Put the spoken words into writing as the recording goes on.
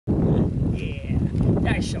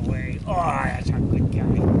trash away. Oh, that's a good guy.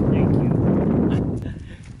 Thank you.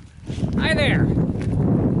 Hi there.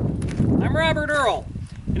 I'm Robert Earl.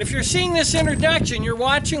 And if you're seeing this introduction, you're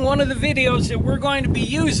watching one of the videos that we're going to be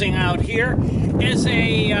using out here as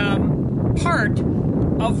a part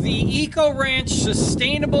of the Eco Ranch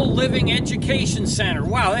Sustainable Living Education Center.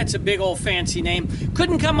 Wow, that's a big old fancy name.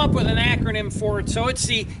 Couldn't come up with an acronym for it, so it's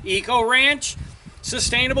the Eco Ranch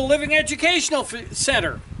Sustainable Living Educational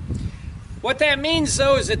Center. What that means,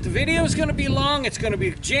 though, is that the video is going to be long. It's going to be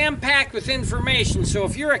jam-packed with information. So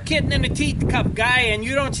if you're a kitten in a teacup guy and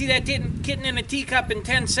you don't see that kitten in a teacup in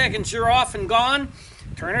 10 seconds, you're off and gone,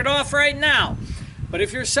 turn it off right now. But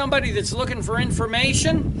if you're somebody that's looking for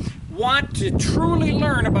information, want to truly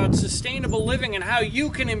learn about sustainable living and how you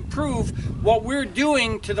can improve what we're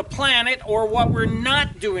doing to the planet or what we're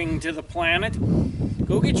not doing to the planet,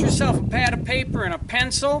 go get yourself a pad of paper and a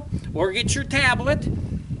pencil, or get your tablet.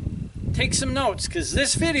 Take some notes, because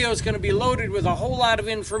this video is going to be loaded with a whole lot of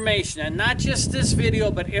information, and not just this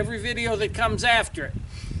video, but every video that comes after it.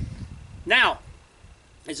 Now,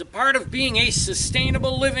 as a part of being a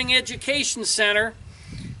sustainable living education center,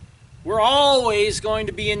 we're always going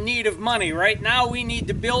to be in need of money. Right now we need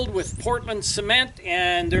to build with Portland cement,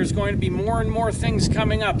 and there's going to be more and more things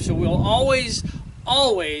coming up. So we'll always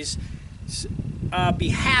be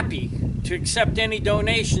happy to accept any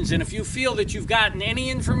donations. And if you feel that you've gotten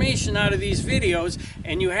any information out of these videos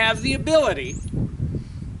and you have the ability,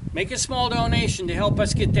 make a small donation to help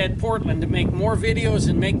us get that Portland to make more videos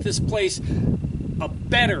and make this place a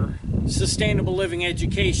better sustainable living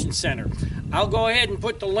education center. I'll go ahead and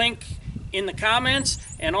put the link in the comments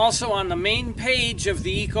and also on the main page of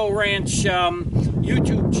the Eco Ranch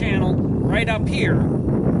YouTube channel right up here.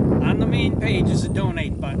 On the main page is a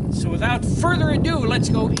donate button. So without further ado, let's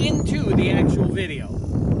go into the actual video.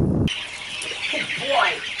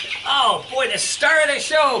 Oh boy, the star of the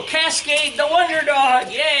show, Cascade the Wonder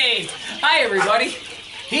Dog, yay! Hi everybody.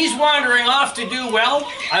 He's wandering off to do, well,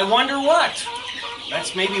 I wonder what.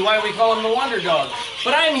 That's maybe why we call him the Wonder Dog.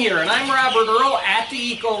 But I'm here, and I'm Robert Earl at the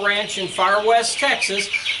Eco Ranch in far west Texas.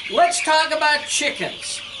 Let's talk about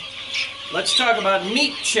chickens. Let's talk about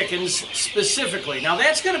meat chickens specifically. Now,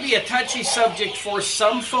 that's going to be a touchy subject for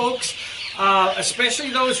some folks,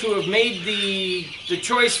 especially those who have made the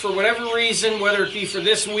choice for whatever reason, whether it be for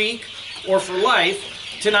this week or for life,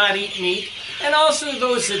 to not eat meat. And also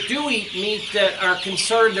those that do eat meat that are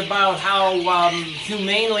concerned about how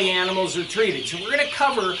humanely animals are treated. So we're going to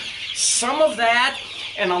cover some of that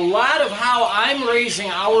and a lot of how I'm raising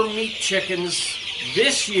our meat chickens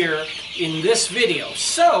this year in this video.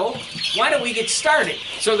 So why don't we get started?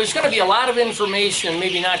 So there's going to be a lot of information,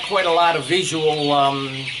 maybe not quite a lot of visual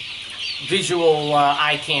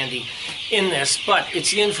eye candy in this, but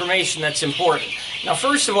it's the information that's important. Now,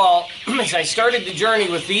 first of all, as I started the journey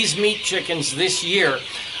with these meat chickens this year,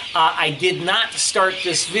 I did not start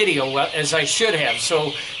this video as I should have.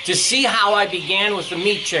 So to see how I began with the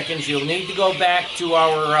meat chickens, you'll need to go back to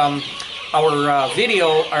our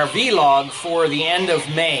vlog for the end of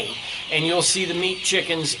May, and you'll see the meat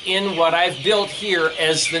chickens in what I've built here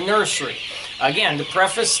as the nursery. Again, to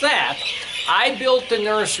preface that, I built the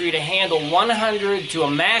nursery to handle 100 to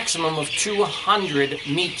a maximum of 200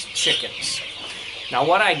 meat chickens. Now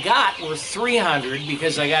what I got were 300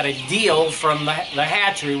 because I got a deal from the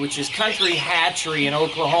hatchery, which is Country Hatchery in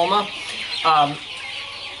Oklahoma.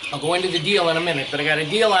 I'll go into the deal in a minute, but I got a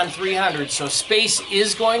deal on 300, so space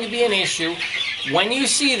is going to be an issue. When you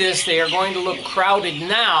see this, they are going to look crowded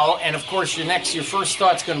now, and of course your first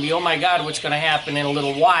thought's going to be, oh my God, what's going to happen in a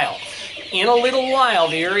little while? In a little while,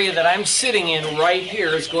 the area that I'm sitting in right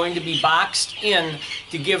here is going to be boxed in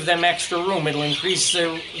to give them extra room. It'll increase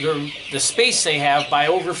the space they have by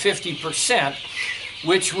over 50%,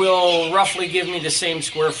 which will roughly give me the same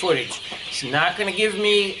square footage. It's not going to give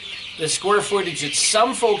me the square footage that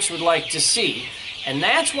some folks would like to see. And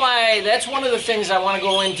that's one of the things I want to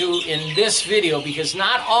go into in this video, because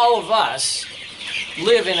not all of us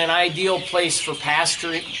live in an ideal place for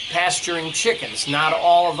pasturing chickens. Not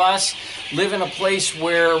all of us live in a place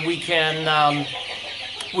where we can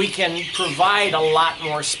provide a lot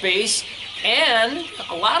more space, and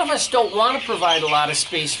a lot of us don't want to provide a lot of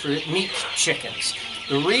space for meat chickens.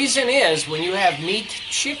 The reason is, when you have meat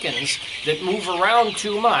chickens that move around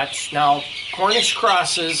too much, now Cornish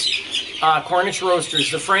crosses, Cornish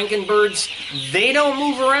roasters, the Frankenbirds, they don't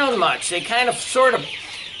move around much. They kind of sort of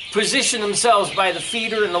position themselves by the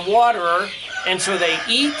feeder and the waterer, and so they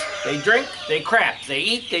eat, they drink, they crap. They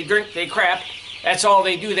eat, they drink, they crap. That's all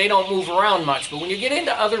they do. They don't move around much. But when you get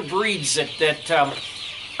into other breeds that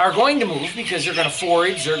are going to move because they're going to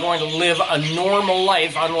forage, they're going to live a normal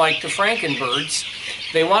life, unlike the Frankenbirds,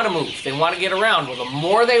 They want to move. They want to get around. Well, the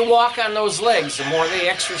more they walk on those legs, the more they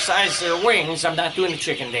exercise their wings. I'm not doing the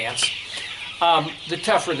chicken dance. The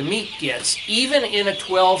tougher the meat gets, even in a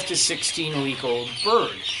 12 to 16-week-old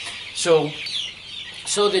bird. So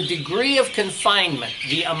the degree of confinement,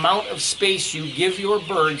 the amount of space you give your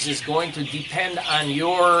birds is going to depend on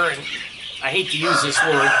your, I hate to use this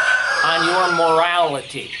word, on your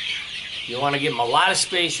morality. You want to give them a lot of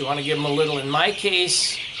space, you want to give them a little. In my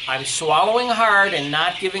case, I'm swallowing hard and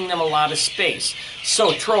not giving them a lot of space.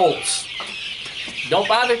 So trolls, don't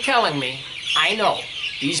bother telling me. I know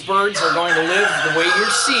these birds are going to live the way you're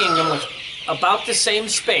seeing them, with about the same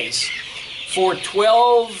space for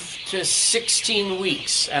 12 to 16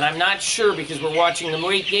 weeks. And I'm not sure, because we're watching them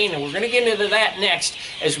weight gain, and we're going to get into that next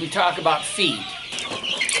as we talk about feed.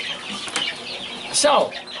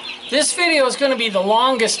 So this video is going to be the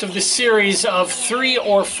longest of the series of 3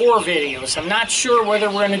 or 4 videos. I'm not sure whether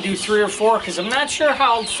we're going to do 3 or 4, because I'm not sure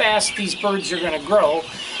how fast these birds are going to grow.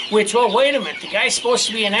 Which, well, wait a minute, the guy's supposed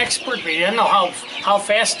to be an expert, but he doesn't know how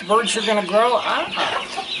fast the birds are going to grow?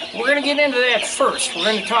 We're going to get into that first. We're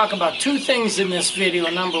going to talk about 2 things in this video.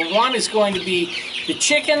 Number 1 is going to be the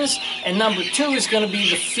chickens, and number 2 is going to be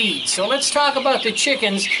the feed. So let's talk about the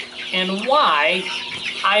chickens and why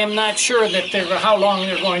I am not sure that how long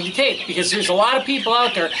they're going to take, because there's a lot of people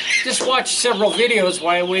out there. Just watched several videos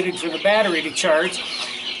while I waited for the battery to charge,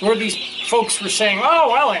 where these folks were saying, oh,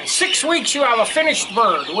 well, in 6 weeks you have a finished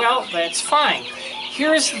bird. Well, that's fine.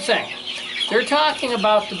 Here's the thing. They're talking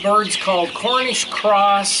about the birds called Cornish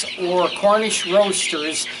cross or Cornish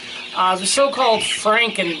roasters, the so-called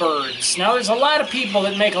Frankenbirds. Now, there's a lot of people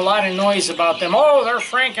that make a lot of noise about them. Oh, they're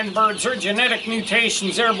Frankenbirds, they're genetic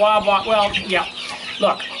mutations, they're blah, blah. Well, yeah.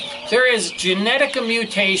 Look, there is genetic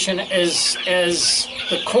mutation as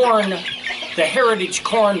the corn, the heritage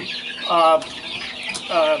corn,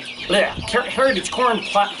 heritage corn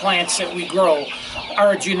plants that we grow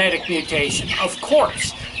are a genetic mutation. Of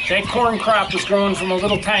course, that corn crop was grown from a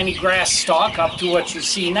little tiny grass stalk up to what you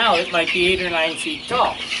see now. It might be 8 or 9 feet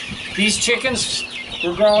tall. These chickens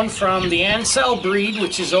were grown from the Ansel breed,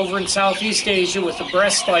 which is over in Southeast Asia, with a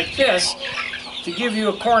breast like this. To give you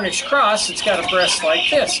a Cornish cross, it's got a breast like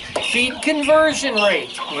this. Feed conversion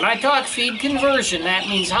rate. When I talk feed conversion, that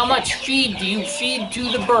means how much feed do you feed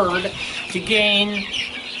to the bird to gain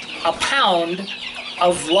a pound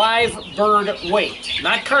of live bird weight.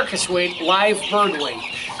 Not carcass weight, live bird weight.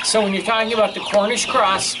 So when you're talking about the Cornish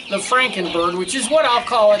cross, the Frankenbird, which is what I'll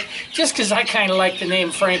call it, just because I kind of like the name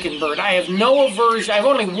Frankenbird. I have no aversion, I have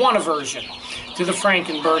only one aversion to the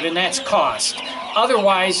Frankenbird, and that's cost.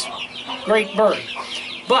 Otherwise, great bird.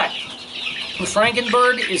 But the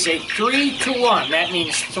Frankenbird is a 3-to-1. That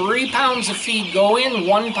means 3 pounds of feed go in,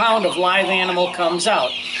 1 pound of live animal comes out.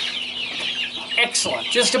 Excellent.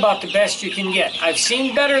 Just about the best you can get. I've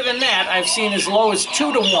seen better than that. I've seen as low as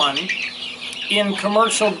 2-to-1 in a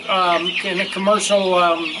commercial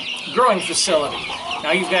growing facility.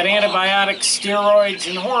 Now you've got antibiotics, steroids,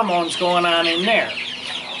 and hormones going on in there.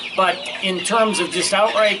 But in terms of just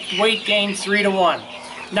outright weight gain, 3-to-1.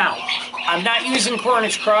 Now, I'm not using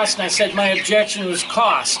Cornish cross, and I said my objection was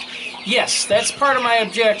cost. Yes, that's part of my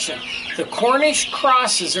objection. The Cornish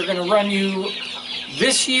crosses are going to run you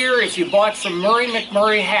this year, if you bought from Murray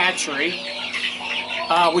McMurray Hatchery,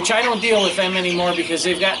 which I don't deal with them anymore because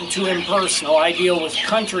they've gotten too impersonal. I deal with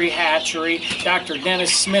Country Hatchery, Dr.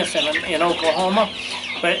 Dennis Smith in Oklahoma.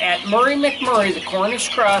 But at Murray McMurray, the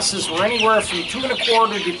Cornish crosses were anywhere from $2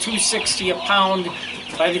 1/4 to $2.60 a pound.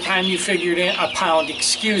 By the time you figured in a pound,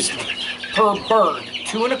 excuse me, per bird,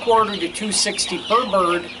 $2 1/4 to $2.60 per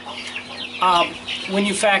bird when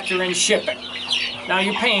you factor in shipping. Now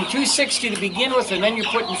you're paying $2.60 to begin with, and then you're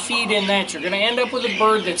putting feed in that. You're going to end up with a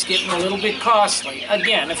bird that's getting a little bit costly.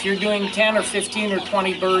 Again, if you're doing 10 or 15 or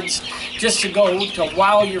 20 birds just to go to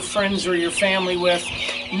wow your friends or your family with,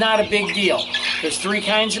 not a big deal. There's 3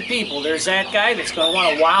 kinds of people. There's that guy that's going to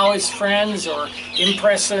want to wow his friends or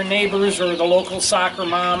impress their neighbors or the local soccer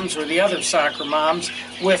moms or the other soccer moms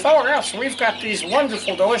with, oh yes, we've got these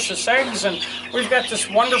wonderful delicious eggs and we've got this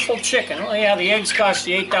wonderful chicken. Well, yeah, the eggs cost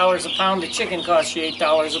you $8 a pound, the chicken costs you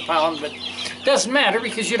 $8 a pound, but it doesn't matter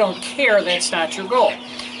because you don't care. That's not your goal.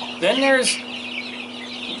 Then there's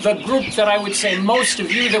the group that I would say most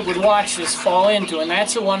of you that would watch this fall into, and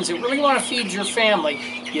that's the ones that really want to feed your family.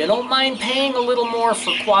 You don't mind paying a little more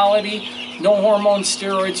for quality, no hormone,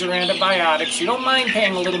 steroids, or antibiotics. You don't mind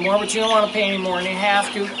paying a little more, but you don't want to pay any more than you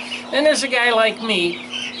have to. Then there's a guy like me.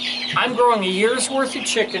 I'm growing a year's worth of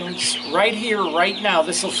chickens right here, right now.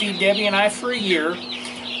 This will feed Debbie and I for a year.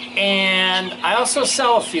 And I also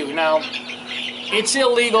sell a few. Now, It's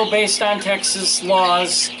illegal based on Texas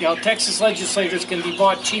laws. You know, Texas legislators can be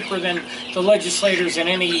bought cheaper than the legislators in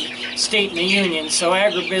any state in the union, so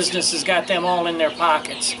agribusiness has got them all in their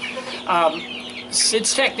pockets.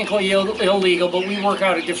 It's technically illegal, but we work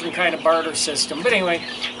out a different kind of barter system. But anyway,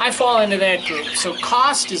 I fall into that group. So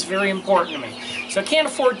cost is very important to me. So I can't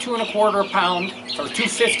afford $2 1/4 a pound, or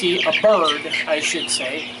 $2.50 a bird, I should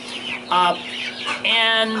say.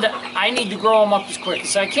 And I need to grow them up as quick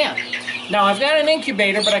as I can. Now I've got an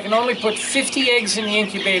incubator, but I can only put 50 eggs in the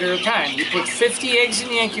incubator at a time. You put 50 eggs in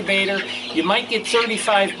the incubator, you might get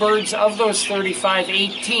 35 birds. Of those 35,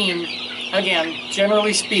 18, again,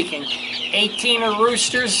 generally speaking, 18 are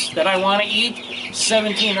roosters that I want to eat,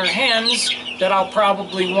 17 are hens that I'll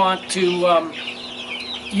probably want to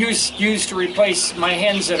use to replace my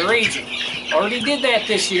hens that are aging. Already did that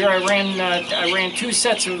this year. I ran 2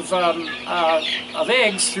 sets of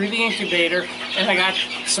eggs through the incubator, and I got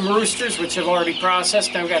some roosters which I've already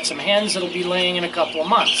processed. I've got some hens that'll be laying in a couple of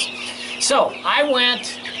months. So I went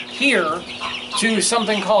here to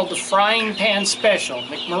something called the Frying Pan Special.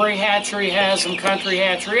 McMurray Hatchery has them, Country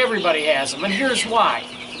Hatchery, everybody has them, and here's why.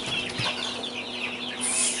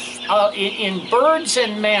 In birds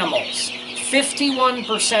and mammals,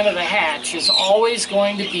 51% of the hatch is always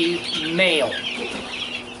going to be male.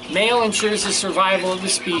 Male ensures the survival of the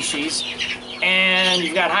species, and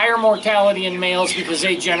you've got higher mortality in males because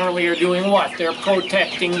they generally are doing what? They're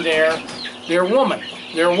protecting their women,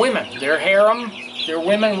 their harem, their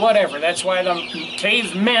women, whatever. That's why the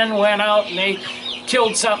cavemen went out and they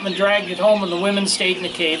killed something and dragged it home, and the women stayed in the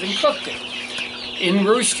cave and cooked it. In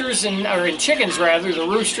roosters, or in chickens rather, the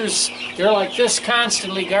roosters, they're like this,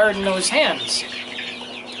 constantly guarding those hens.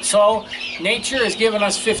 So nature has given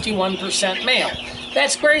us 51% male.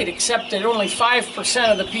 That's great, except that only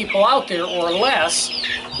 5% of the people out there or less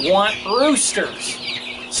want roosters.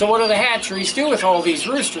 So what do the hatcheries do with all these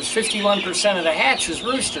roosters? 51% of the hatch is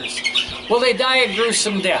roosters. Well, they die a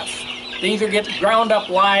gruesome death. They either get ground up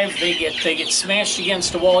live, they get smashed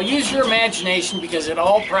against a wall. Use your imagination, because it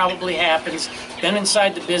all probably happens. Been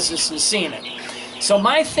inside the business and seen it. So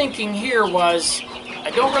my thinking here was,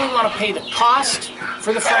 I don't really want to pay the cost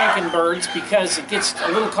for the Frankenbirds because it gets a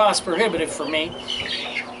little cost prohibitive for me.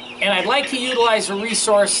 And I'd like to utilize a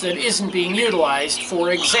resource that isn't being utilized.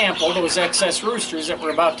 For example, those excess roosters that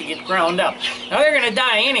were about to get ground up. Now they're going to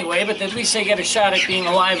die anyway, but at least they get a shot at being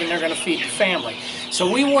alive and they're going to feed the family. So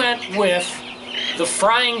we went with the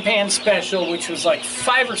Frying Pan Special, which was like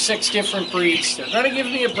 5 or 6 different breeds. They're going to give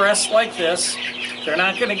me a breast like this. They're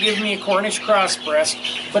not going to give me a Cornish cross breast,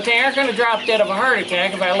 but they aren't going to drop dead of a heart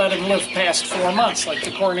attack if I let them live past 4 months like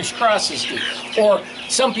the Cornish crosses do. Or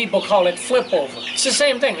some people call it flip over. It's the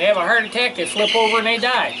same thing. They have a heart attack, they flip over, and they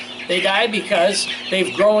die. They die because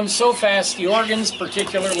they've grown so fast the organs,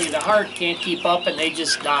 particularly the heart, can't keep up, and they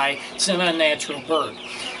just die. It's an unnatural bird.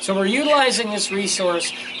 So we're utilizing this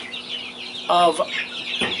resource of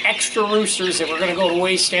extra roosters that were going to go to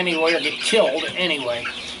waste anyway or get killed anyway.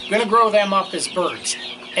 We're going to grow them up as birds,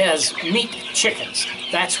 as meat chickens.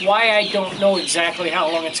 That's why I don't know exactly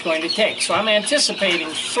how long it's going to take. So I'm anticipating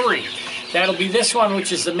 3. That'll be this one,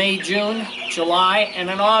 which is the May, June, July, and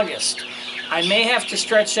in August. I may have to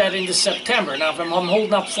stretch that into September. Now, if I'm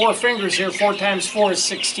holding up 4 fingers here, 4 times 4 is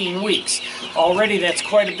 16 weeks. Already that's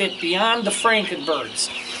quite a bit beyond the Frankenbirds.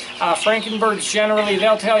 Frankenbirds generally,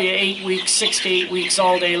 they'll tell you 8 weeks, 6 to 8 weeks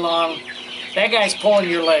all day long. That guy's pulling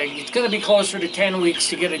your leg. It's going to be closer to 10 weeks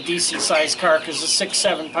to get a decent-sized carcass, a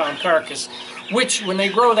 6-7 pound carcass, which, when they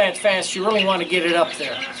grow that fast, you really want to get it up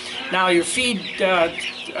there. Now, your feed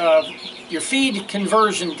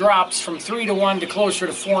conversion drops from 3 to 1 to closer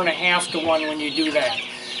to 4.5 to 1 when you do that.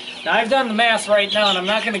 Now, I've done the math right now, and I'm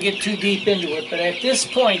not going to get too deep into it, but at this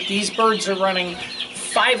point, these birds are running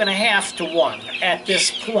 5.5 to 1 at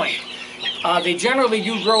this point. They generally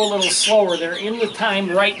do grow a little slower. They're in the time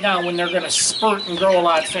right now when they're going to spurt and grow a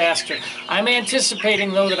lot faster. I'm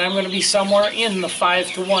anticipating, though, that I'm going to be somewhere in the 5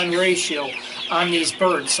 to 1 ratio on these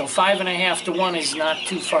birds. So 5.5 to 1 is not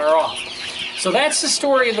too far off. So that's the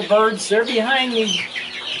story of the birds. They're behind me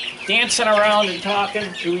dancing around and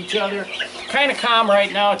talking to each other. Kind of calm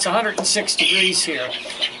right now. It's 106 degrees here.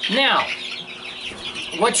 Now,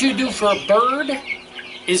 what you do for a bird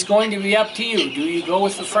is going to be up to you. Do you go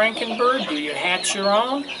with the Frankenbird? Do you hatch your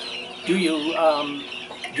own? Do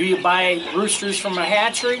you buy roosters from a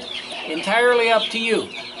hatchery? Entirely up to you.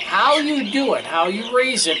 How you do it, how you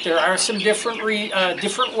raise it, there are some different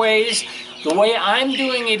ways. The way I'm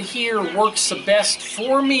doing it here works the best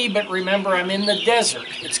for me, but remember, I'm in the desert.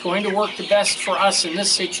 It's going to work the best for us in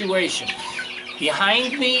this situation.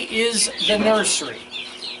 Behind me is the nursery.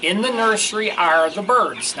 In the nursery are the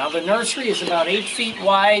birds. Now the nursery is about 8 feet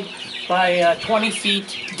wide by 20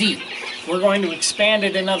 feet deep. We're going to expand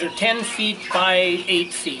it another 10 feet by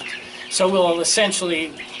 8 feet. So we'll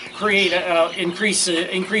essentially create increase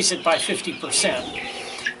it by 50%.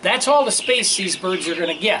 That's all the space these birds are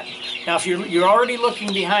going to get. Now if you're already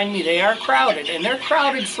looking behind me, they are crowded, and they're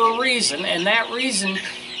crowded for a reason, and that reason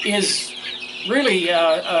is really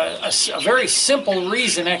a very simple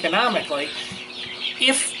reason economically.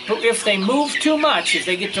 If they move too much, if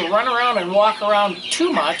they get to run around and walk around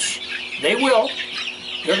too much, they will.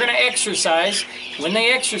 They're going to exercise. When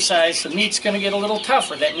they exercise, the meat's going to get a little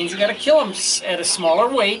tougher. That means you got to kill them at a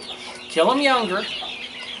smaller weight, kill them younger,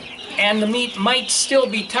 and the meat might still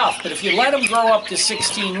be tough. But if you let them grow up to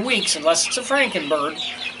 16 weeks, unless it's a Frankenbird,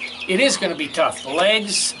 it is going to be tough. The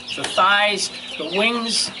legs, the thighs, the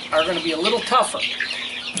wings are going to be a little tougher.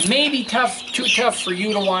 Maybe too tough for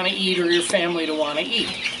you to want to eat or your family to want to eat.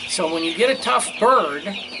 So when you get a tough bird,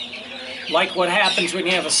 like what happens when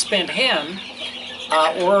you have a spent hen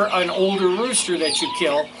or an older rooster that you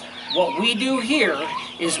kill, what we do here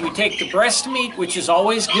is we take the breast meat, which is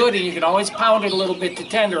always good, and you can always pound it a little bit to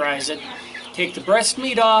tenderize it. Take the breast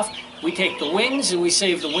meat off, we take the wings, and we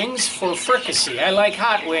save the wings for fricassee. I like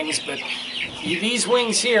hot wings, but these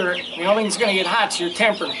wings here, the only thing that's going to get hot is your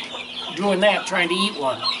temper doing that, trying to eat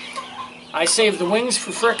one. I save the wings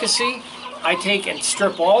for fricassee. I take and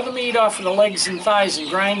strip all the meat off of the legs and thighs and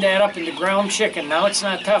grind that up into ground chicken. Now it's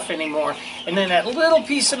not tough anymore. And then that little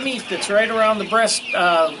piece of meat that's right around the breast,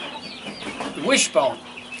 the wishbone,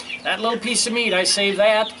 that little piece of meat, I save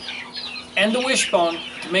that and the wishbone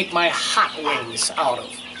to make my hot wings out of.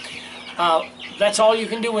 That's all you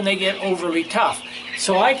can do when they get overly tough.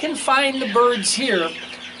 So I can find the birds here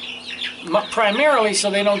primarily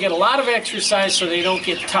so they don't get a lot of exercise, so they don't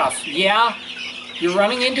get tough. Yeah, you're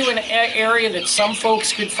running into an area that some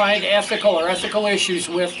folks could find ethical issues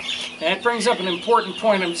with. And that brings up an important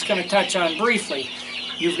point I'm just going to touch on briefly.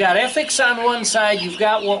 You've got ethics on one side, you've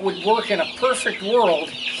got what would work in a perfect world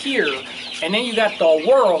here, and then you got the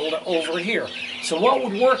world over here. So what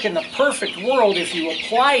would work in the perfect world if you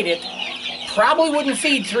applied it probably wouldn't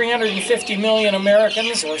feed 350 million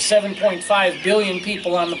Americans or 7.5 billion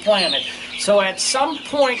people on the planet. So at some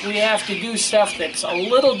point we have to do stuff that's a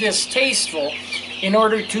little distasteful in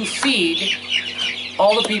order to feed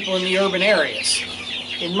all the people in the urban areas.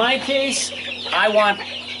 In my case, I want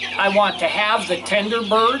to have the tender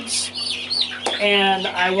birds, and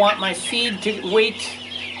I want my feed to weight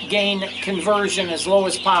gain conversion as low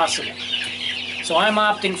as possible. So I'm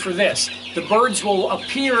opting for this. The birds will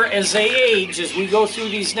appear as they age, as we go through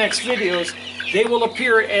these next videos, they will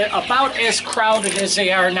appear about as crowded as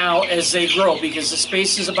they are now as they grow, because the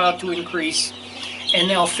space is about to increase and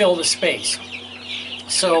they'll fill the space.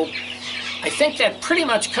 So I think that pretty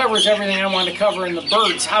much covers everything I want to cover in the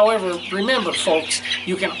birds. However, remember folks,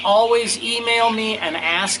 you can always email me and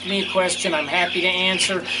ask me a question. I'm happy to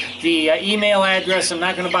answer. The email address, I'm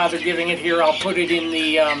not going to bother giving it here. I'll put it in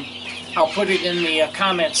the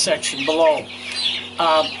comment section below.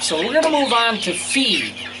 So we're going to move on to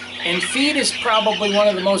feed. And feed is probably one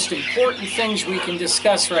of the most important things we can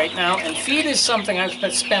discuss right now. And feed is something I've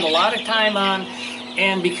spent a lot of time on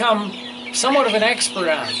and become somewhat of an expert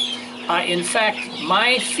on. In fact,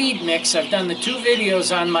 my feed mix, I've done the 2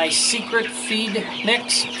 videos on my secret feed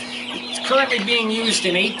mix. It's currently being used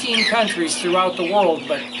in 18 countries throughout the world,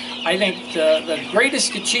 but I think the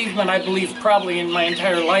greatest achievement, I believe, probably in my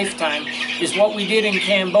entire lifetime is what we did in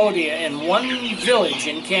Cambodia. In one village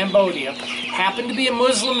in Cambodia, happened to be a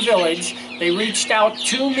Muslim village. They reached out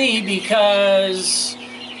to me because,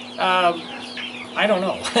 I don't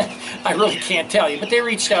know, I really can't tell you, but they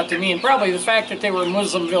reached out to me, and probably the fact that they were a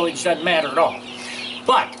Muslim village doesn't matter at all.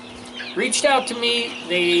 But reached out to me,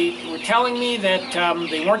 they were telling me that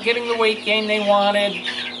they weren't getting the weight gain they wanted,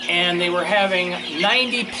 and they were having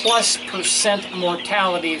 90+%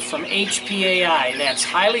 mortality from HPAI. That's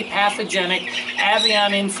highly pathogenic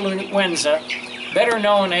avian influenza, better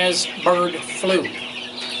known as bird flu.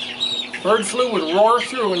 Bird flu would roar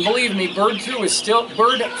through, and believe me, bird flu is still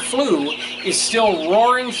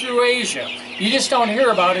roaring through Asia. You just don't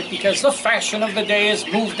hear about it because the fashion of the day has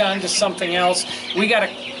moved on to something else. We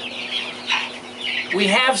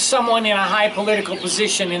have someone in a high political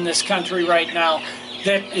position in this country right now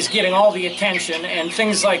that is getting all the attention, and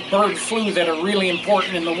things like bird flu that are really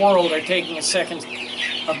important in the world are taking a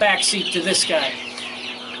backseat to this guy.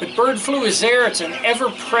 But bird flu is there, it's an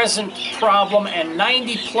ever-present problem, and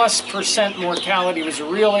 90+% mortality was a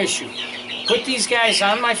real issue. Put these guys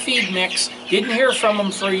on my feed mix, didn't hear from them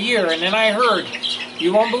for a year, and then I heard,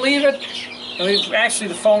 you won't believe it, Actually,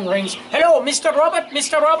 the phone rings. Hello, Mr. Robert,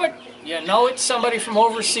 Mr. Robert. You know it's somebody from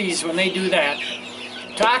overseas when they do that.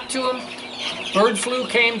 Talk to them. Bird flu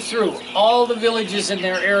came through. All the villages in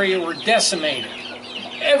their area were decimated.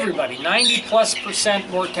 Everybody, 90+%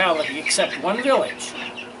 mortality, except one village.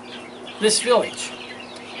 This village.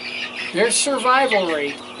 Their survival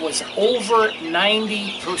rate was over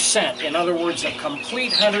 90%. In other words, a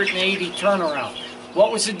complete 180 turnaround.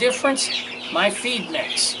 What was the difference? My feed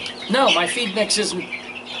mix. No, my feed mix isn't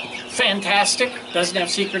fantastic, doesn't have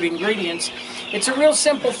secret ingredients. It's a real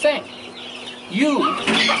simple thing.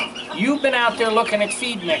 You've been out there looking at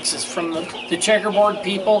feed mixes from the checkerboard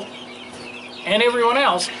people and everyone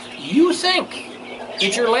else. You think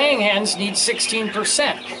that your laying hens need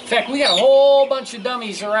 16%. In fact, we got a whole bunch of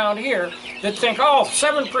dummies around here that think, oh,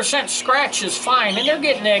 7% scratch is fine, and they're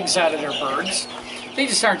getting eggs out of their birds. They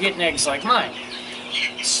just aren't getting eggs like mine.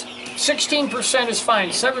 16% is fine,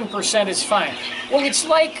 7% is fine. Well, it's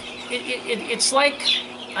like,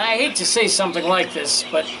 I hate to say something like this,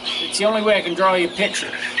 but it's the only way I can draw you a picture.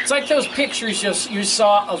 It's like those pictures you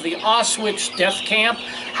saw of the Auschwitz death camp,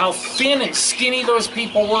 how thin and skinny those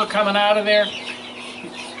people were coming out of there.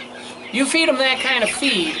 You feed them that kind of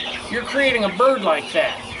feed, you're creating a bird like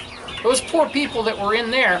that. Those poor people that were in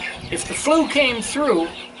there, if the flu came through,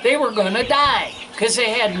 they were going to die because they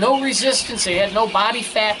had no resistance, they had no body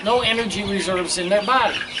fat, no energy reserves in their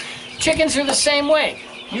body. Chickens are the same way.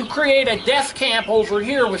 You create a death camp over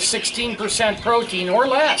here with 16% protein or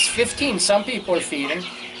less, 15 some people are feeding,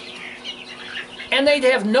 and they'd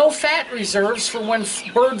have no fat reserves for when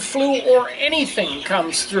bird flu or anything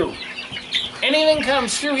comes through. Anything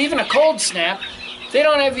comes through, even a cold snap, they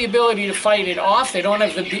don't have the ability to fight it off, they don't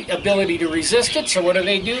have the ability to resist it, so what do?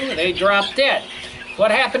 They drop dead.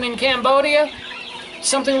 What happened in Cambodia?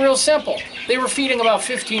 Something real simple. They were feeding about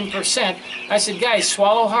 15%. I said, guys,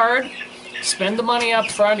 swallow hard. Spend the money up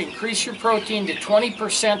front, increase your protein to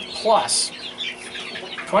 20% plus.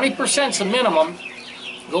 20% is the minimum.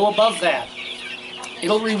 Go above that.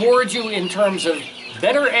 It'll reward you in terms of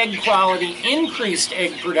better egg quality, increased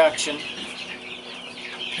egg production.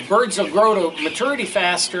 The birds will grow to maturity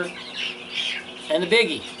faster. And the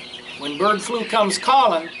biggie, when bird flu comes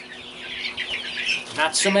calling,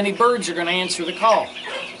 not so many birds are going to answer the call.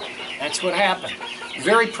 That's what happened.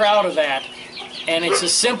 Very proud of that. And it's a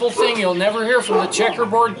simple thing you'll never hear from the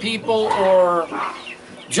checkerboard people or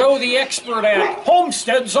Joe the expert at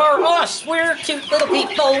homesteads are us. We're cute little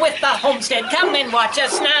people with the homestead. Come and watch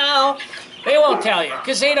us now. They won't tell you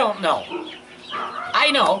because they don't know. I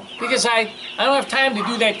know because I don't have time to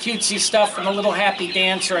do that cutesy stuff and a little happy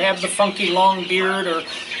dance or have the funky long beard or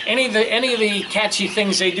any of the catchy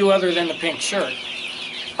things they do other than the pink shirt.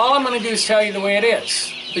 All I'm going to do is tell you the way it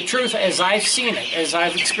is. The truth as I've seen it, as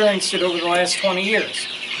I've experienced it over the last 20 years.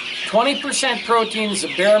 20% protein is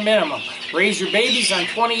the bare minimum. Raise your babies on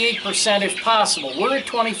 28% if possible. We're at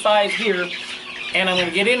 25 here, and I'm going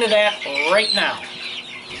to get into that right now.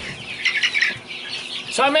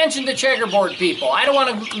 So I mentioned the checkerboard people. I don't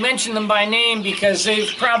want to mention them by name because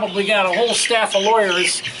they've probably got a whole staff of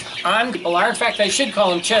lawyers on people. In fact, I should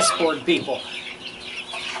call them chessboard people.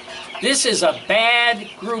 This is a bad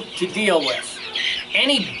group to deal with.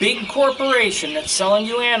 Any big corporation that's selling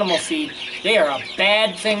you animal feed, they are a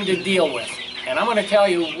bad thing to deal with. And I'm going to tell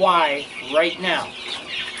you why right now.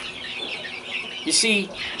 You see,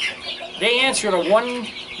 they answer to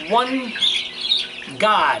one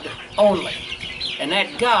God only. And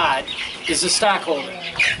that God is the stockholder.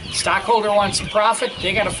 Stockholder wants a profit,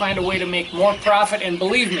 they got to find a way to make more profit. And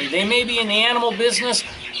believe me, they may be in the animal business,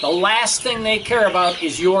 the last thing they care about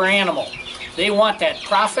is your animal. They want that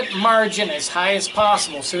profit margin as high as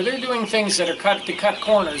possible. So they're doing things that are to cut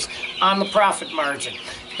corners on the profit margin.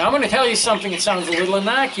 Now I'm going to tell you something that sounds a little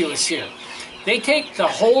innocuous here. They take the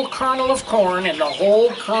whole kernel of corn and the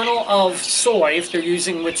whole kernel of soy, if they're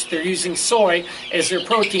using soy as their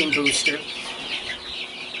protein booster.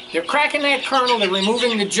 They're cracking that kernel, they're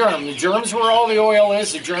removing the germ. The germ's where all the oil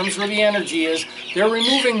is, the germ's where the energy is. They're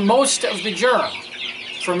removing most of the germ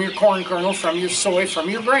from your corn kernel, from your soy, from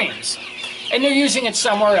your grains. And they're using it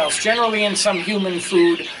somewhere else, generally in some human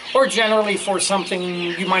food, or generally for something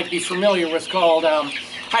you might be familiar with called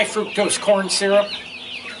high fructose corn syrup.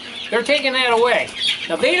 They're taking that away.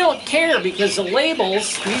 Now they don't care because the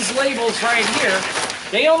labels, these labels right here,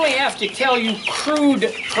 they only have to tell you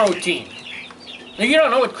crude protein. Now you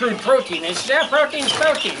don't know what crude protein is. Yeah, protein's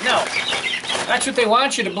protein. No. That's what they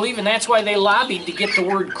want you to believe, and that's why they lobbied to get the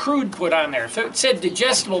word crude put on there. If it said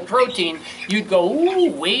digestible protein, you'd go,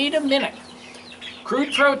 ooh, wait a minute.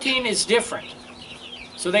 Crude protein is different.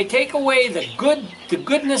 So they take away the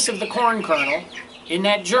goodness of the corn kernel in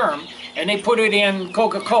that germ, and they put it in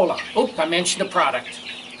Coca-Cola. Oop, I mentioned a product.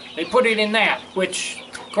 They put it in that, which,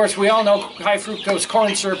 of course, we all know high fructose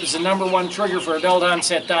corn syrup is the #1 trigger for adult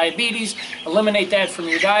onset diabetes. Eliminate that from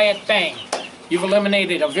your diet, bang. You've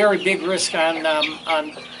eliminated a very big risk on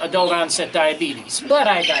adult onset diabetes. But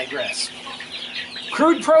I digress.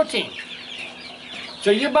 Crude protein.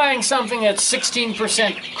 So you're buying something that's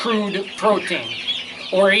 16% crude protein,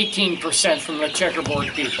 or 18% from the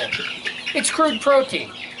checkerboard people. It's crude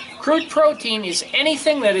protein. Crude protein is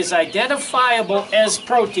anything that is identifiable as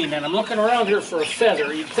protein. And I'm looking around here for a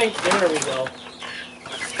feather. You'd think, there we go.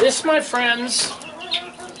 This, my friends,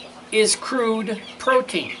 is crude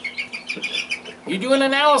protein. You do an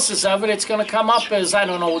analysis of it, it's going to come up as, I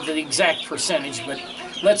don't know the exact percentage, but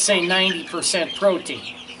let's say 90%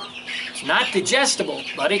 protein. It's not digestible,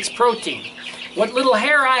 but it's protein. What little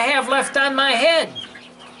hair I have left on my head,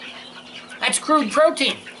 that's crude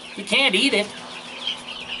protein. You can't eat it.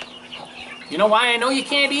 You know why I know you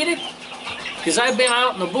can't eat it? Because I've been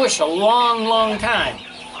out in the bush a long, long time.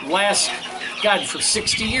 God, for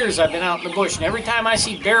 60 years I've been out in the bush, and every time I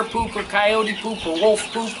see bear poop or coyote poop or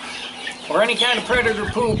wolf poop or any kind of predator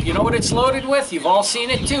poop, you know what it's loaded with? You've all seen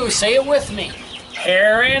it too. Say it with me.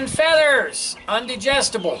 Hair and feathers.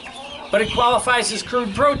 Undigestible. But it qualifies as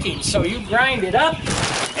crude protein. So you grind it up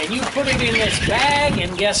and you put it in this bag,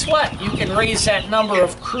 and guess what? You can raise that number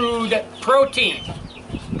of crude protein.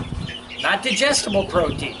 Not digestible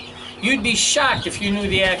protein. You'd be shocked if you knew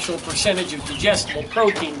the actual percentage of digestible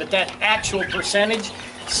protein, but that actual percentage,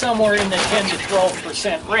 somewhere in the 10 to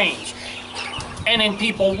 12% range. And then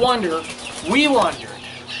people wonder, we wondered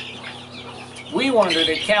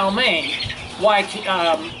at Cal-Maine why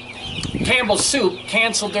Campbell's Soup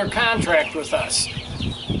canceled their contract with us.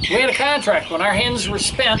 We had a contract. When our hens were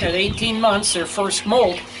spent at 18 months, their first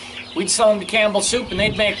molt, we'd sell them to Campbell's Soup and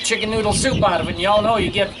they'd make chicken noodle soup out of it. And y'all know you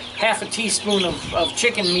get half a teaspoon of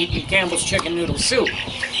chicken meat in Campbell's chicken noodle soup.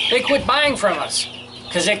 They quit buying from us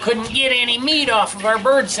because they couldn't get any meat off of our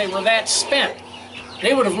birds. They were that spent.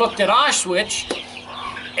 They would have looked at Auschwitz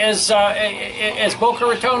as Boca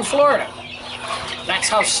Raton, Florida. That's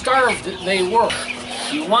how starved they were.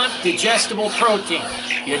 You want digestible protein.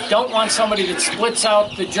 You don't want somebody that splits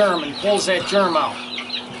out the germ and pulls that germ out.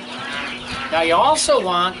 Now you also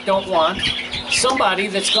don't want somebody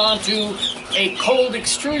that's gone to a cold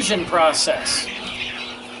extrusion process.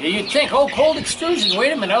 You'd think, oh, cold extrusion,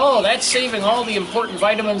 wait a minute, oh, that's saving all the important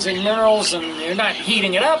vitamins and minerals and you're not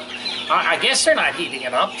heating it up. I guess they're not heating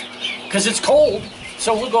it up because it's cold,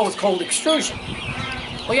 so we'll go with cold extrusion.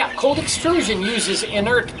 Well, yeah, cold extrusion uses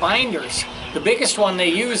inert binders. The biggest one they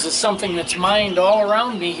use is something that's mined all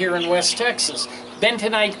around me here in West Texas.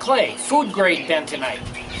 Bentonite clay, food-grade bentonite.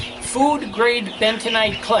 Food-grade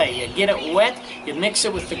bentonite clay. You get it wet, you mix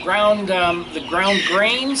it with the ground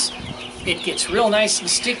grains, it gets real nice and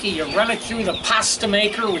sticky. You run it through the pasta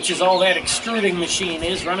maker, which is all that extruding machine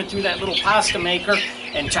is. Run it through that little pasta maker,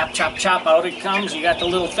 and chop, chop, chop, out it comes. You got the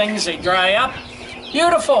little things, they dry up.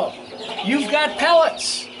 Beautiful! You've got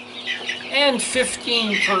pellets. And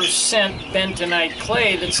 15% bentonite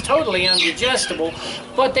clay that's totally undigestible,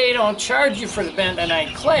 but they don't charge you for the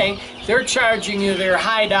bentonite clay. They're charging you their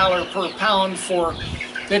high dollar per pound for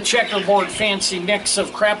the checkerboard fancy mix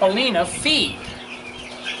of Crapolina feed.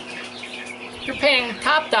 You're paying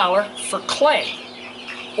top dollar for clay,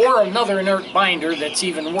 or another inert binder that's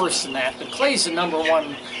even worse than that. The clay's the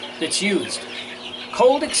 #1 that's used.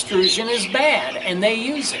 Cold extrusion is bad, and they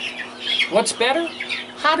use it. What's better?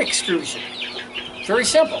 Hot extrusion. Very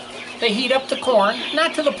simple. They heat up the corn,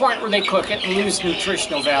 not to the point where they cook it and lose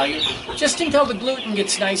nutritional value, just until the gluten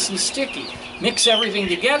gets nice and sticky. Mix everything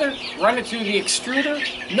together, run it through the extruder,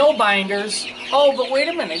 no binders. Oh, but wait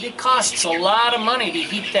a minute, it costs a lot of money to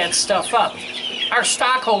heat that stuff up. Our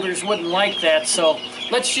stockholders wouldn't like that, so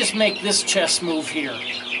let's just make this chess move here.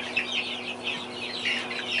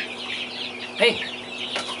 Hey,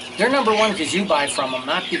 they're #1 because you buy from them,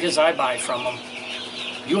 not because I buy from them.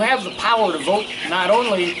 You have the power to vote, not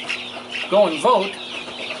only go and vote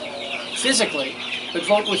physically, but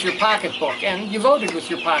vote with your pocketbook. And you voted with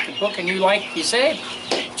your pocketbook, and you say,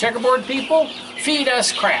 checkerboard people, feed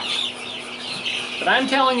us crap. But I'm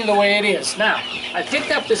telling you the way it is. Now, I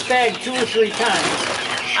picked up this bag 2 or 3 times.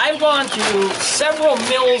 I've gone to several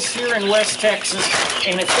mills here in West Texas,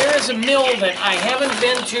 and if there is a mill that I haven't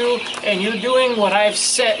been to, and you're doing what I've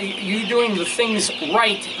said, you're doing the things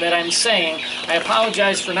right that I'm saying, I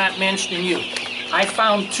apologize for not mentioning you. I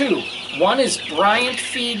found 2. One is Bryant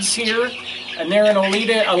Feeds here, and they're in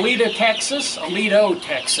Aledo, Texas.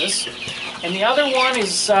 And the other one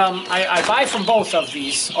is, I buy from both of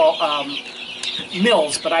these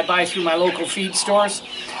mills, but I buy through my local feed stores.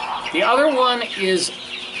 The other one is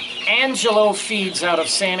Angelo Feeds out of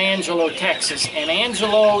San Angelo, Texas. And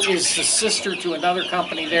Angelo is the sister to another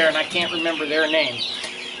company there, and I can't remember their name.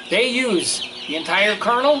 They use the entire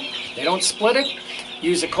kernel. They don't split it.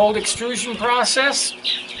 Use a cold extrusion process.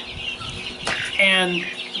 And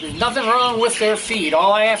there's nothing wrong with their feed.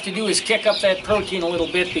 All I have to do is kick up that protein a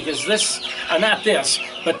little bit, because this, not this,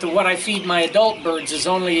 but what I feed my adult birds is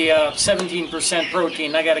only 17%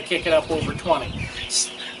 protein. I got to kick it up over 20.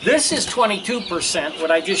 This is 22%, what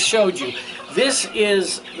I just showed you. This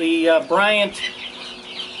is the Bryant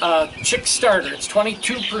chick starter. It's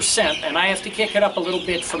 22%, and I have to kick it up a little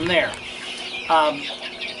bit from there. And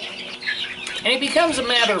it becomes a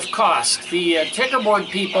matter of cost. The checkerboard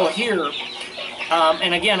people here,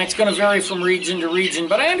 and again, it's going to vary from region to region,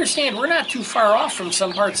 but I understand we're not too far off from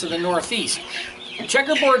some parts of the Northeast.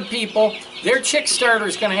 Checkerboard people, their chick starter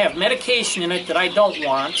is going to have medication in it that I don't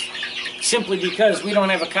want, simply because we don't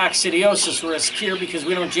have a coccidiosis risk here, because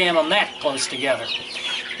we don't jam them that close together.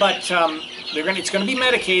 But it's going to be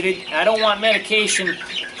medicated. I don't want medication,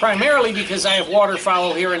 primarily because I have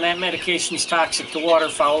waterfowl here, and that medication is toxic to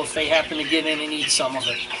waterfowl if they happen to get in and eat some of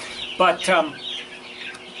it. But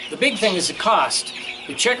the big thing is the cost.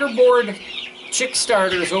 The checkerboard chick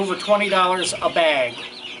starter is over $20 a bag.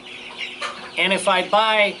 And if I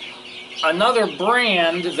buy another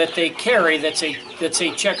brand that they carry that's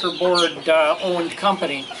a checkerboard owned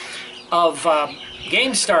company of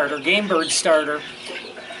game bird starter,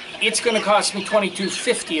 it's going to cost me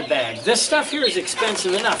 $22.50 a bag. This stuff here is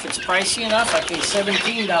expensive enough. It's pricey enough. I pay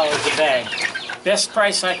 $17 a bag. Best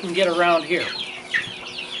price I can get around here.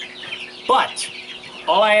 But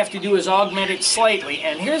all I have to do is augment it slightly.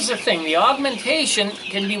 And here's the thing. The augmentation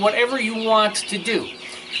can be whatever you want to do.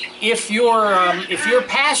 If you're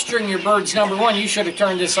pasturing your birds, number one, you should have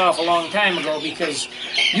turned this off a long time ago, because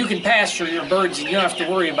you can pasture your birds and you don't have to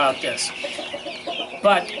worry about this.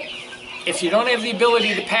 But if you don't have the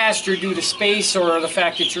ability to pasture due to space or the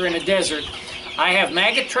fact that you're in a desert, I have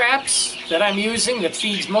maggot traps that I'm using that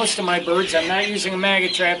feeds most of my birds. I'm not using a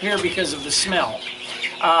maggot trap here because of the smell.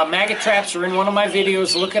 Maggot traps are in one of my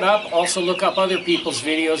videos. Look it up. Also look up other people's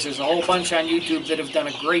videos. There's a whole bunch on YouTube that have done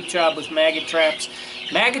a great job with maggot traps.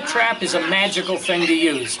 Maggot trap is a magical thing to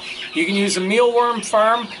use. You can use a mealworm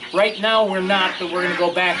farm. Right now we're not, but we're going to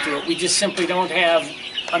go back to it. We just simply don't have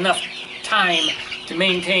enough time to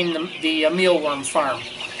maintain the mealworm farm.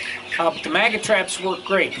 But the maggot traps work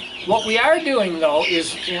great. What we are doing, though,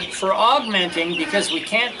 is for augmenting, because we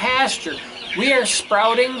can't pasture, we are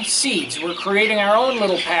sprouting seeds. We're creating our own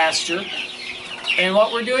little pasture. And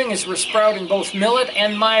what we're doing is we're sprouting both millet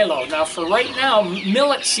and milo. Now, for right now,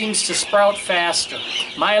 millet seems to sprout faster.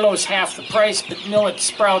 Milo's half the price, but millet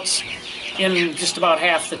sprouts in just about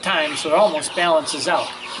half the time, so it almost balances out.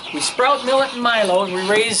 We sprout millet and milo, and we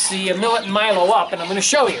raise the millet and milo up, and I'm going to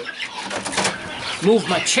show you. Move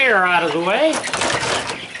my chair out of the way.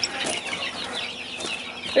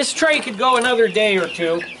 This tray could go another day or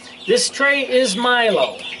two. This tray is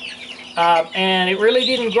milo, and it really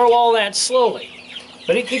didn't grow all that slowly.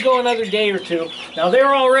 But it could go another day or two. Now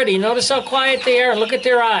they're already, notice how quiet they are. Look at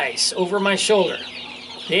their eyes over my shoulder.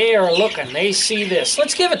 They are looking, they see this.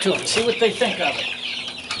 Let's give it to them, see what they think of it.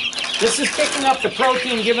 This is picking up the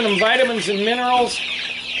protein, giving them vitamins and minerals,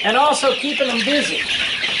 and also keeping them busy.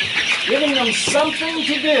 Giving them something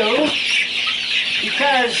to do,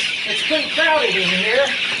 because it's pretty crowded in here.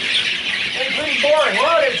 It's pretty boring.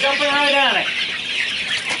 Whoa, they're jumping right on it.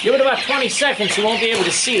 Give it about 20 seconds, you won't be able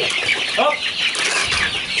to see it. Oh.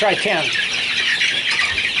 Try 10.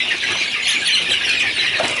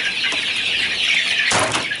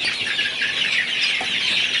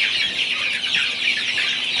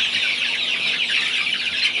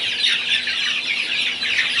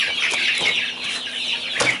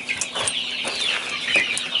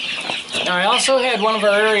 Now, I also had one of our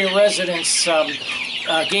area residents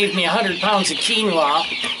gave me 100 pounds of quinoa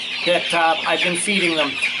that I've been feeding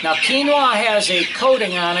them. Now, quinoa has a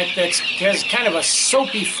coating on it that has kind of a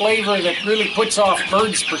soapy flavor that really puts off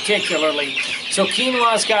birds particularly. So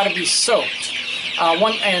quinoa's got to be soaked.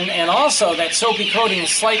 And also that soapy coating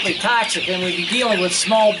is slightly toxic, and we'd be dealing with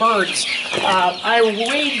small birds. I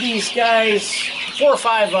weighed these guys, 4 or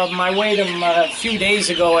 5 of them. I weighed them a few days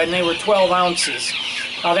ago, and they were 12 ounces.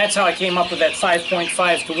 That's how I came up with that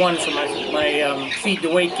 5.5 to 1 for my feed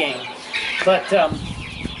to weight gain. But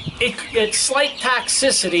it's slight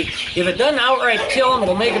toxicity. If it doesn't outright kill them,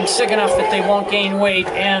 it'll make them sick enough that they won't gain weight.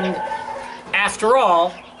 And after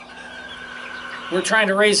all, we're trying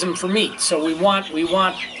to raise them for meat. So we want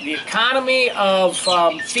the economy of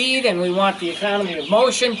feed, and we want the economy of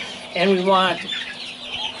motion, and we want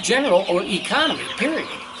general economy, period.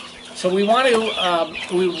 So we want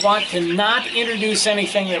to not introduce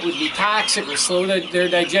anything that would be toxic or slow their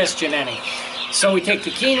digestion any. So we take the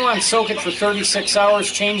quinoa and soak it for 36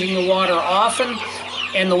 hours, changing the water often.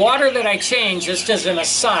 And the water that I change, just as an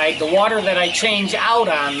aside, the water that I change out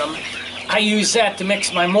on them, I use that to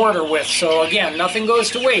mix my mortar with. So again, nothing goes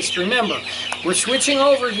to waste. Remember, we're switching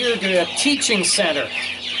over here to a teaching center,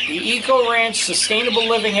 the Eco Ranch Sustainable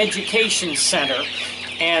Living Education Center.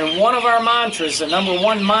 And one of our mantras, the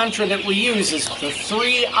 #1 mantra that we use, is the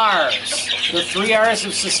 3 R's. The 3 R's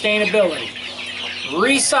of sustainability.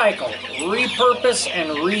 Recycle, repurpose,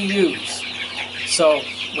 and reuse. So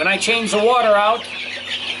when I change the water out,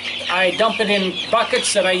 I dump it in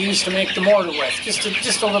buckets that I use to make the mortar with.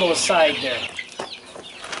 Just a little aside there.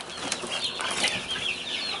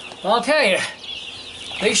 Well, I'll tell you,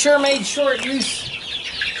 they sure made short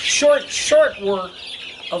work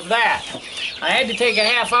of that. I had to take a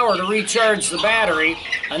half hour to recharge the battery,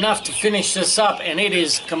 enough to finish this up, and it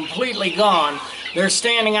is completely gone. They're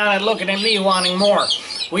standing on it looking at me wanting more.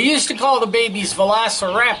 We used to call the babies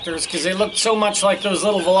velociraptors because they looked so much like those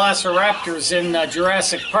little velociraptors in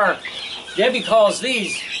Jurassic Park. Debbie calls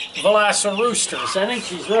these velociroosters. I think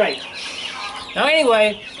she's right. Now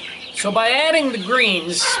anyway, so by adding the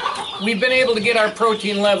greens, we've been able to get our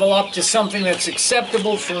protein level up to something that's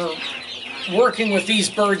acceptable for working with these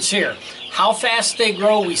birds here. How fast they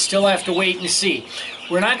grow, we still have to wait and see.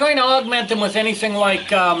 We're not going to augment them with anything like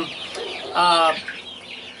a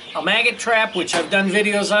maggot trap, which I've done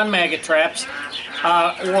videos on maggot traps,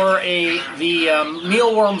 or the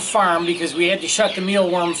mealworm farm, because we had to shut the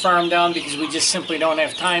mealworm farm down because we just simply don't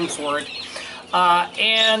have time for it.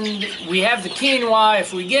 And we have the quinoa.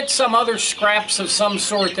 If we get some other scraps of some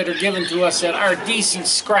sort that are given to us that are decent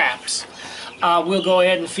scraps, we'll go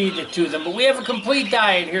ahead and feed it to them. But we have a complete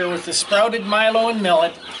diet here with the sprouted milo and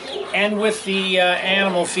millet and with the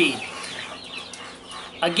animal feed.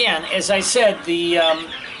 Again, as I said, the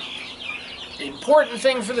important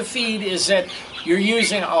thing for the feed is that you're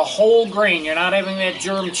using a whole grain. You're not having that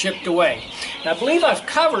germ chipped away. And I believe I've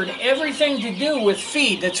covered everything to do with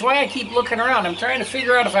feed. That's why I keep looking around. I'm trying to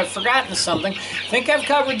figure out if I've forgotten something. I think I've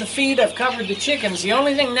covered the feed. I've covered the chickens. The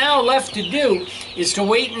only thing now left to do is to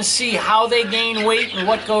wait and see how they gain weight and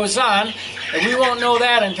what goes on. And we won't know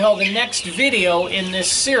that until the next video in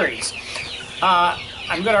this series.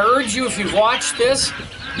 I'm going to urge you, if you've watched this,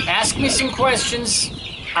 ask me some questions.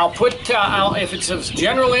 If it's of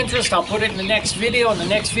general interest, I'll put it in the next video. In the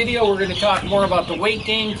next video, we're going to talk more about the weight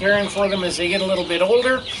gain, caring for them as they get a little bit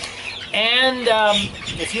older. And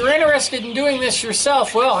if you're interested in doing this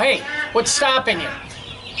yourself, well, hey, what's stopping you?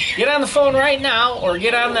 Get on the phone right now, or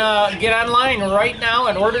get online right now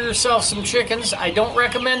and order yourself some chickens. I don't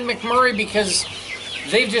recommend McMurray because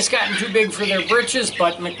they've just gotten too big for their britches,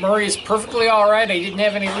 but McMurray is perfectly all right. I didn't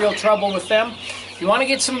have any real trouble with them. If you want to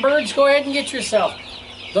get some birds, go ahead and get yourself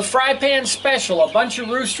the fry pan special, a bunch of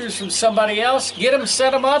roosters from somebody else. Get them,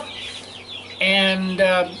 set them up, and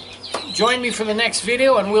join me for the next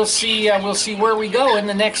video, and we'll see where we go in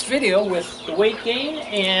the next video with the weight gain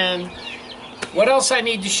and what else I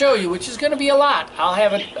need to show you, which is going to be a lot. I'll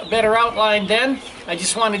have a better outline then. I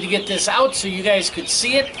just wanted to get this out so you guys could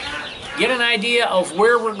see it, get an idea of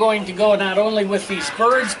where we're going to go, not only with these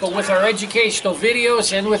birds, but with our educational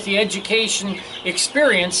videos and with the education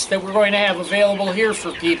experience that we're going to have available here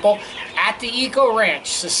for people at the Eco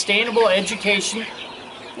Ranch Sustainable Education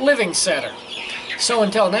Living Center. So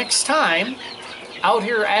until next time, out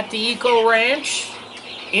here at the Eco Ranch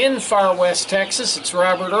in Far West Texas, it's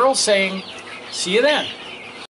Robert Earl saying, see you then.